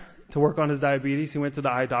doctor to work on his diabetes. He went to the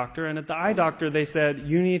eye doctor. And at the eye doctor, they said,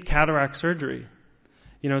 you need cataract surgery.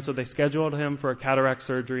 So they scheduled him for a cataract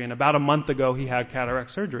surgery. And about a month ago, he had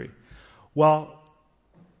cataract surgery. Well,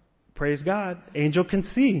 praise God, Angel can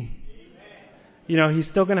see. He's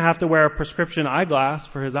still going to have to wear a prescription eyeglass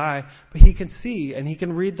for his eye, but he can see, and he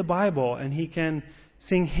can read the Bible, and he can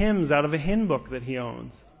sing hymns out of a hymn book that he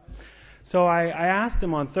owns. So I asked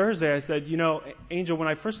him on Thursday, I said, Angel, when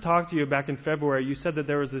I first talked to you back in February, you said that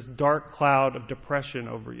there was this dark cloud of depression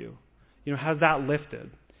over you. Has that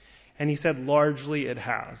lifted? And he said, largely it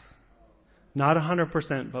has. Not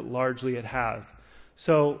 100%, but largely it has.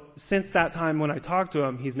 So since that time when I talked to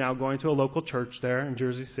him, he's now going to a local church there in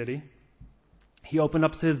Jersey City. He opened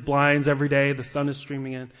up his blinds every day. The sun is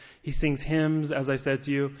streaming in. He sings hymns, as I said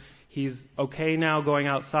to you. He's okay now going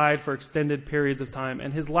outside for extended periods of time.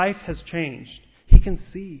 And his life has changed. He can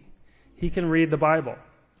see. He can read the Bible.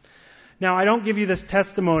 Now, I don't give you this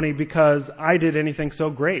testimony because I did anything so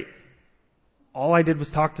great. All I did was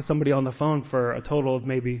talk to somebody on the phone for a total of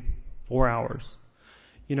maybe 4 hours.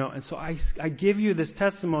 And so I give you this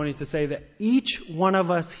testimony to say that each one of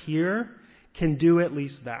us here can do at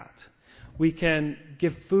least that. We can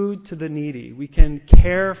give food to the needy. We can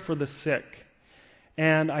care for the sick.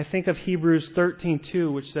 And I think of Hebrews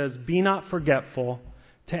 13:2, which says, be not forgetful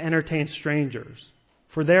to entertain strangers,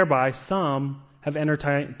 for thereby some have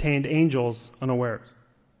entertained angels unawares.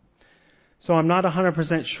 So I'm not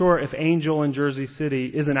 100% sure if Angel in Jersey City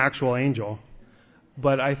is an actual angel,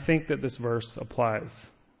 but I think that this verse applies.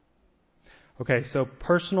 Okay, so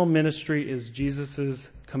personal ministry is Jesus'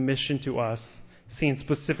 commission to us, seen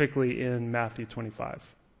specifically in Matthew 25.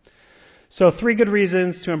 So 3 good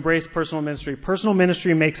reasons to embrace personal ministry. Personal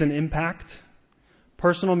ministry makes an impact.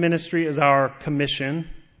 Personal ministry is our commission.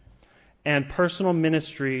 And personal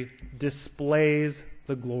ministry displays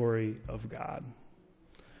the glory of God.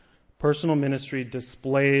 Personal ministry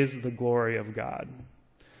displays the glory of God.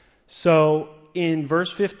 So in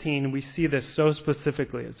verse 15, we see this so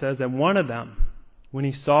specifically. It says, and one of them, when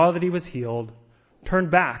he saw that he was healed, turned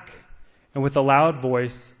back and with a loud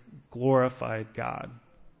voice glorified God.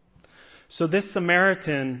 So this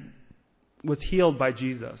Samaritan was healed by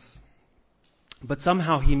Jesus, but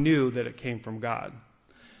somehow he knew that it came from God.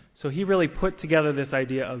 So he really put together this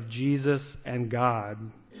idea of Jesus and God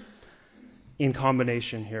in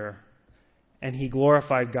combination here. And he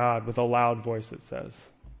glorified God with a loud voice, it says.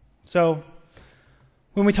 So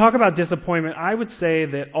when we talk about disappointment, I would say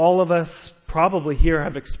that all of us probably here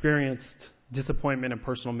have experienced disappointment in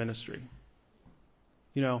personal ministry.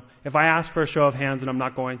 If I ask for a show of hands, and I'm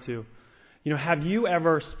not going to, have you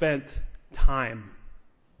ever spent time,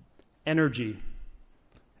 energy,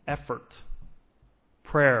 effort,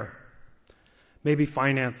 prayer, maybe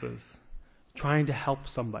finances, trying to help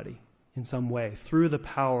somebody in some way through the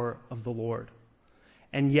power of the Lord,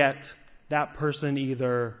 and yet that person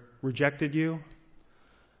either rejected you,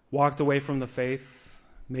 walked away from the faith,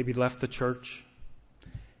 maybe left the church,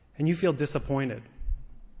 and you feel disappointed?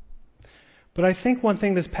 But I think one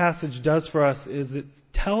thing this passage does for us is it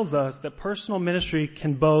tells us that personal ministry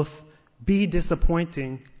can both be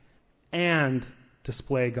disappointing and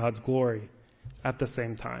display God's glory at the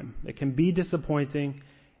same time. It can be disappointing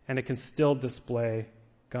and it can still display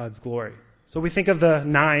God's glory. So we think of the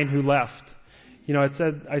 9 who left.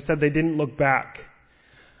 I said they didn't look back.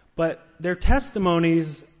 But their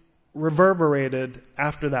testimonies reverberated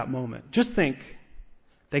after that moment. Just think,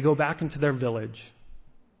 they go back into their village.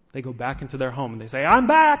 They go back into their home and they say, I'm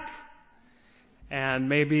back. And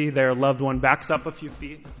maybe their loved one backs up a few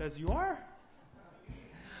feet and says, you are?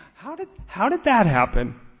 How did that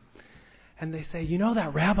happen? And they say, you know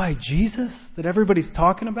that Rabbi Jesus that everybody's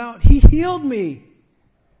talking about? He healed me.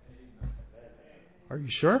 Are you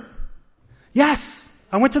sure? Yes.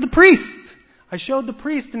 I went to the priest. I showed the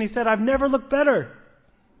priest and he said, I've never looked better.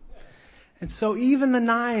 And so even the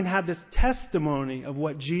 9 had this testimony of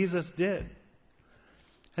what Jesus did.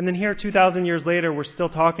 And then here, 2,000 years later, we're still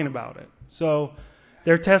talking about it. So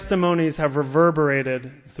their testimonies have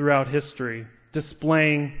reverberated throughout history,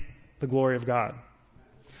 displaying the glory of God.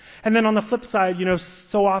 And then on the flip side,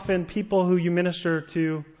 so often people who you minister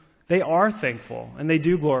to, they are thankful and they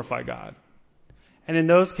do glorify God. And in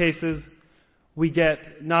those cases, we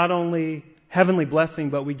get not only heavenly blessing,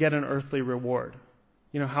 but we get an earthly reward.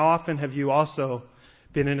 How often have you also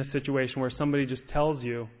been in a situation where somebody just tells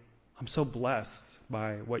you, I'm so blessed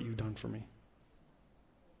by what you've done for me?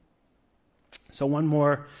 So one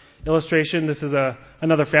more illustration. This is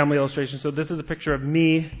another family illustration. So this is a picture of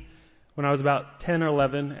me when I was about 10 or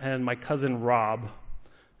 11 and my cousin Rob,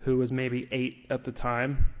 who was maybe 8 at the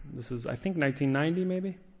time. This is, I think, 1990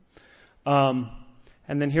 maybe.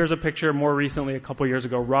 And then here's a picture more recently, a couple years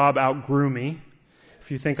ago. Rob outgrew me.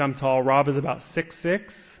 If you think I'm tall, Rob is about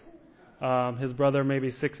 6'6". His brother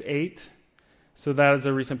maybe 6'8". So that is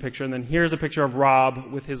a recent picture. And then here's a picture of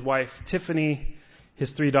Rob with his wife Tiffany,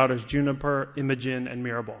 his 3 daughters Juniper, Imogen, and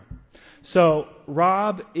Mirabel. So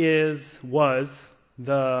Rob I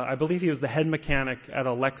believe he was the head mechanic at a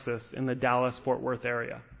Lexus in the Dallas-Fort Worth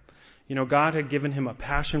area. God had given him a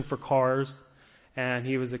passion for cars, and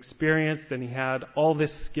he was experienced, and he had all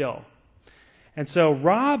this skill. And so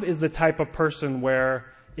Rob is the type of person where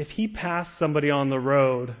if he passed somebody on the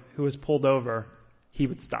road who was pulled over, he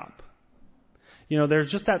would stop.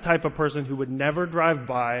 There's just that type of person who would never drive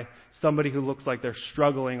by somebody who looks like they're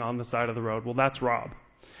struggling on the side of the road. Well, that's Rob.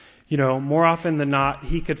 More often than not,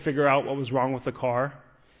 he could figure out what was wrong with the car.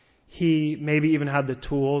 He maybe even had the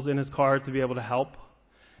tools in his car to be able to help.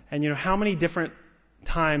 And how many different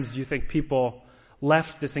times do you think people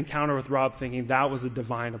left this encounter with Rob thinking that was a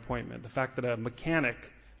divine appointment? The fact that a mechanic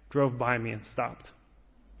drove by me and stopped.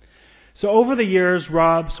 So over the years,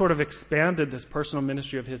 Rob sort of expanded this personal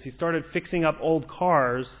ministry of his. He started fixing up old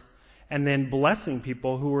cars and then blessing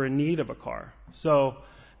people who were in need of a car. So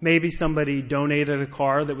maybe somebody donated a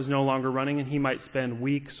car that was no longer running, and he might spend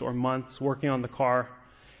weeks or months working on the car,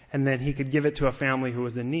 and then he could give it to a family who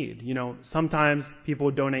was in need. Sometimes people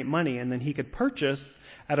would donate money, and then he could purchase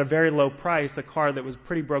at a very low price a car that was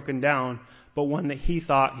pretty broken down, but one that he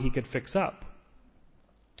thought he could fix up.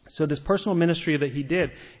 So this personal ministry that he did,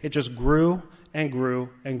 it just grew and grew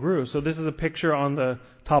and grew. So this is a picture on the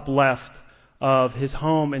top left of his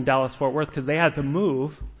home in Dallas-Fort Worth, because they had to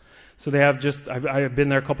move. So they have I have been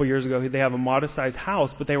there a couple years ago. They have a modest-sized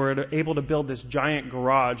house, but they were able to build this giant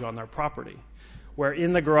garage on their property, where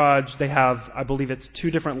in the garage they have, I believe it's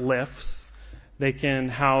 2 different lifts. They can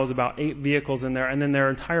house about 8 vehicles in there, and then their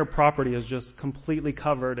entire property is just completely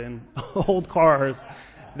covered in old cars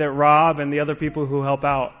that Rob and the other people who help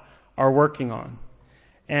out are working on.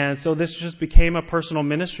 And so this just became a personal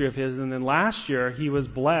ministry of his. And then last year, he was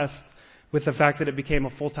blessed with the fact that it became a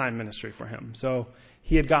full-time ministry for him. So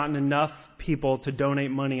he had gotten enough people to donate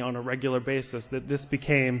money on a regular basis that this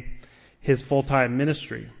became his full-time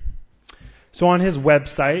ministry. So on his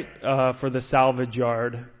website for the salvage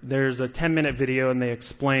yard, there's a 10-minute video, and they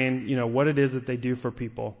explain, what it is that they do for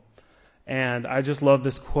people. And I just love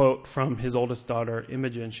this quote from his oldest daughter,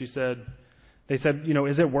 Imogen. They said,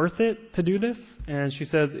 is it worth it to do this? And she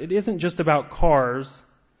says, it isn't just about cars.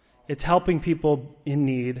 It's helping people in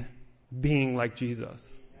need being like Jesus.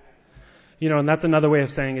 And that's another way of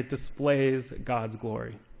saying it displays God's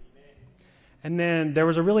glory. And then there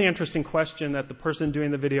was a really interesting question that the person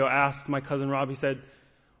doing the video asked my cousin Rob. He said,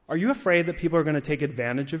 are you afraid that people are going to take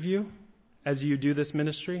advantage of you as you do this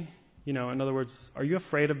ministry? In other words, are you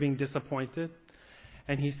afraid of being disappointed?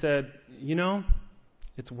 And he said,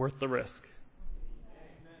 it's worth the risk.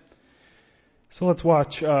 So let's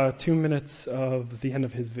watch 2 minutes of the end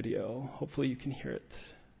of his video. Hopefully you can hear it.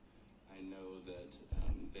 I know that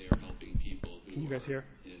they are helping people who can you guys hear?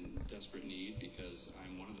 In desperate need, because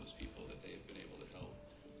I'm one of those people that they've been able to help.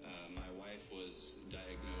 My wife was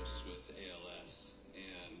diagnosed with ALS,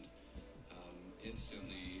 and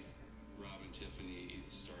instantly Rob and Tiffany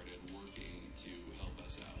started working to help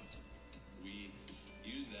us out. We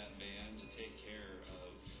used that van to take care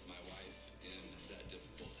of my wife in that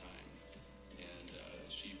difficult time. And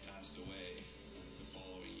she passed away the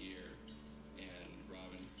following year, and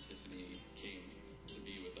Rob and Tiffany came to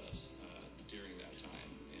be with us during that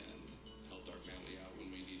time and helped our family out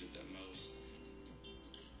when we needed them most.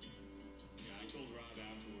 Yeah, I told Rob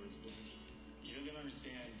afterwards that he doesn't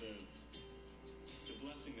understand the the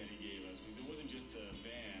blessing that he gave us, because it wasn't just a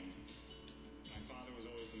van. My father was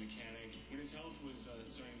always the mechanic. When his health was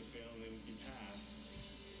starting to fail and then he passed,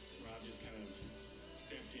 Rob just kind of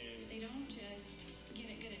stepped in. They don't just get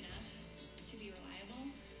it good enough to be reliable.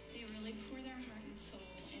 They really pour their heart and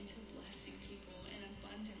soul into blessing people and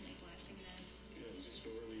abundantly blessing them. Yeah, it was just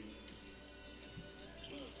a really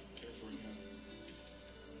care for him.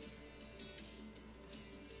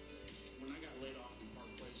 When I got laid off from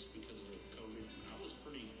Park Place because of COVID, I was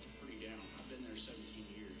pretty down. I've been there 17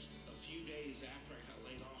 years. A few days after I got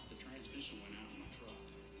laid off, the transmission went out in my truck.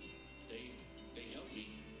 They helped me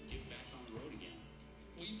get back on the road again.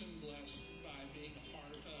 We've been blessed by being a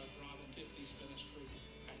part of Rob and Tiffany's ministry.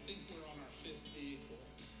 I think we're on our 5th vehicle.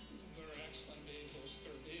 They're excellent vehicles.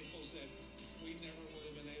 They're vehicles that we never would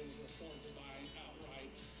have been able to afford to buy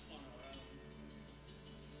outright on our own.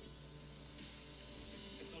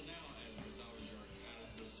 And so now, as the Salvage Yard has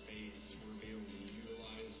the space, we're able to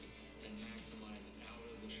utilize and maximize out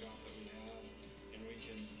of the shop that we have, and we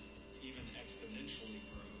can even exponentially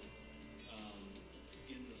grow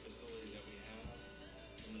in the facility that we have,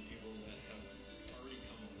 and the people that have already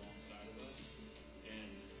come alongside of us,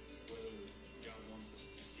 and whether God wants us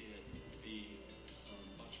to see it be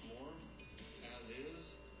much more as is,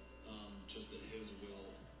 just at His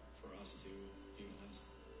will for us to utilize.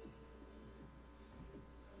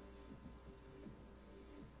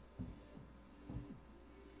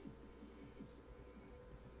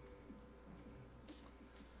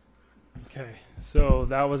 Okay, so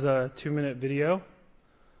that was a 2-minute video.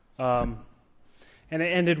 And it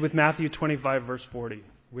ended with Matthew 25, verse 40,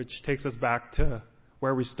 which takes us back to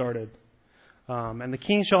where we started. And the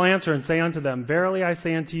king shall answer and say unto them, Verily I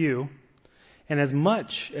say unto you, and as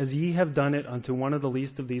much as ye have done it unto one of the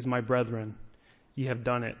least of these my brethren, ye have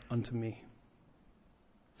done it unto me.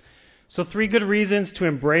 So 3 good reasons to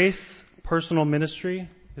embrace personal ministry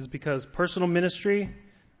is because personal ministry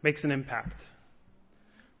makes an impact.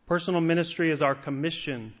 Personal ministry is our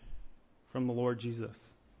commission from the Lord Jesus.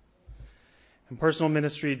 And personal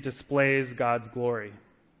ministry displays God's glory.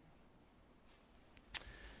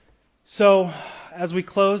 So, as we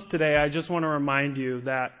close today, I just want to remind you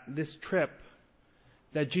that this trip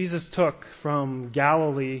that Jesus took from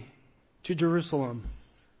Galilee to Jerusalem,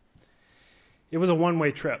 it was a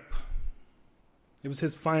one-way trip. It was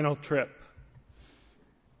his final trip.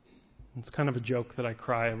 It's kind of a joke that I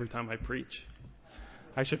cry every time I preach.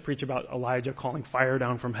 I should preach about Elijah calling fire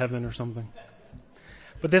down from heaven or something.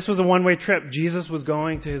 But this was a one-way trip. Jesus was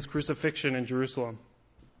going to his crucifixion in Jerusalem.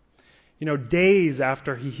 You know, days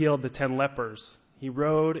after he healed the 10 lepers, he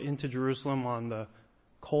rode into Jerusalem on the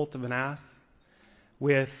colt of an ass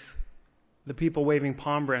with the people waving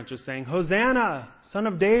palm branches saying, Hosanna, Son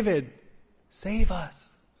of David, save us.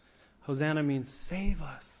 Hosanna means save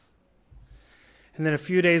us. And then a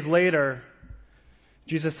few days later,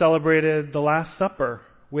 Jesus celebrated the Last Supper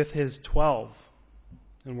with his 12.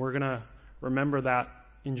 And we're going to remember that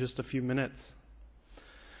in just a few minutes.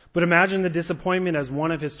 But imagine the disappointment as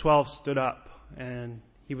one of his 12 stood up and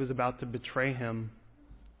he was about to betray him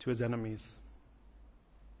to his enemies.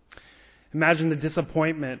 Imagine the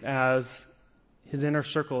disappointment as his inner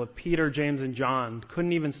circle of Peter, James, and John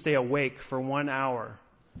couldn't even stay awake for 1 hour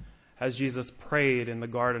as Jesus prayed in the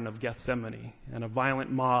Garden of Gethsemane and a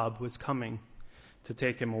violent mob was coming to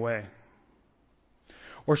take him away.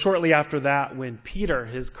 Or shortly after that, when Peter,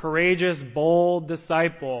 his courageous, bold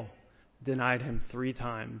disciple, denied him 3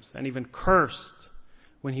 times and even cursed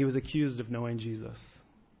when he was accused of knowing Jesus.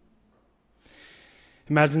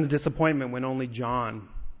 Imagine the disappointment when only John,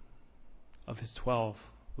 of his 12,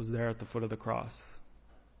 was there at the foot of the cross.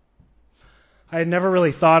 I had never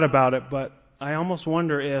really thought about it, but I almost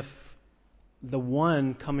wonder if the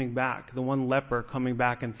one coming back, the one leper coming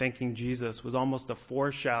back and thanking Jesus, was almost a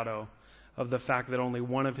foreshadow of the fact that only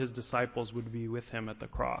one of his disciples would be with him at the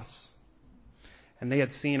cross. And they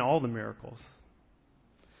had seen all the miracles.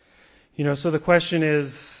 You know, so the question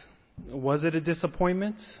is, was it a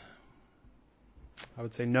disappointment? I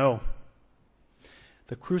would say no.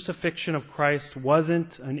 The crucifixion of Christ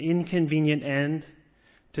wasn't an inconvenient end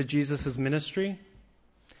to Jesus' ministry.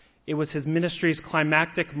 It was his ministry's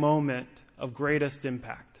climactic moment of greatest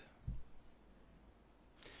impact.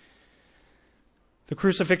 The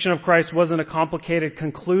crucifixion of Christ wasn't a complicated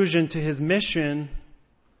conclusion to his mission.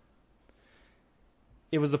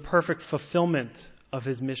 It was the perfect fulfillment of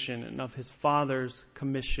his mission and of his Father's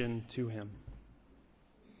commission to him.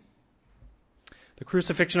 The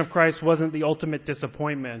crucifixion of Christ wasn't the ultimate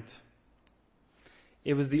disappointment.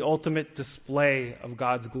 It was the ultimate display of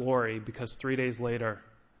God's glory, because 3 days later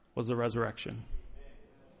was the resurrection.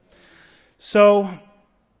 So,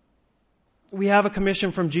 we have a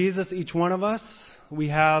commission from Jesus, each one of us. We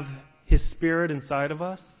have His Spirit inside of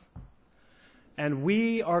us. And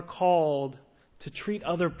we are called to treat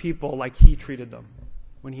other people like He treated them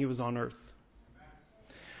when He was on earth.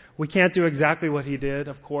 We can't do exactly what He did,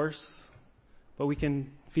 of course, but we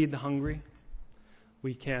can feed the hungry.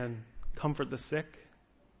 We can comfort the sick.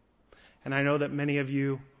 And I know that many of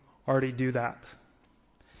you already do that.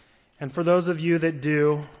 And for those of you that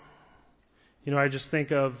do, I just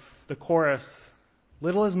think of the chorus,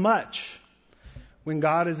 little is much when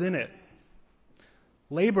God is in it.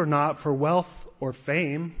 Labor not for wealth or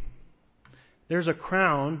fame. There's a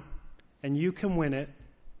crown, and you can win it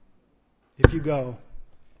if you go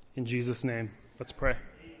in Jesus' name. Let's pray.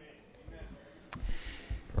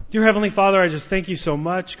 Dear Heavenly Father, I just thank you so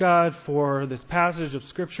much, God, for this passage of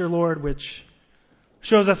Scripture, Lord, which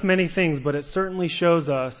shows us many things, but it certainly shows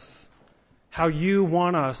us how you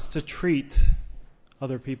want us to treat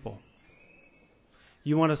other people.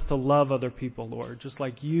 You want us to love other people, Lord, just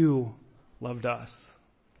like you loved us.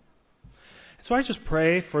 So I just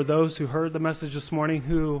pray for those who heard the message this morning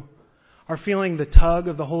who are feeling the tug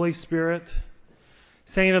of the Holy Spirit,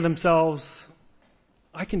 saying to themselves,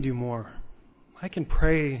 I can do more. I can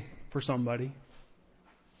pray for somebody.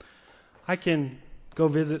 I can go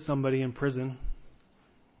visit somebody in prison.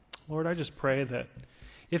 Lord, I just pray that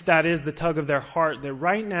if that is the tug of their heart, that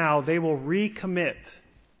right now they will recommit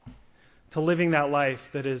to living that life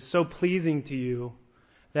that is so pleasing to you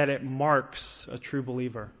that it marks a true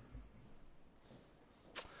believer.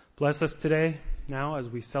 Bless us today, now, as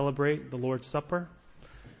we celebrate the Lord's Supper.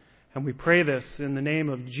 And we pray this in the name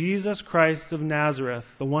of Jesus Christ of Nazareth,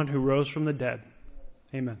 the one who rose from the dead.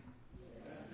 Amen.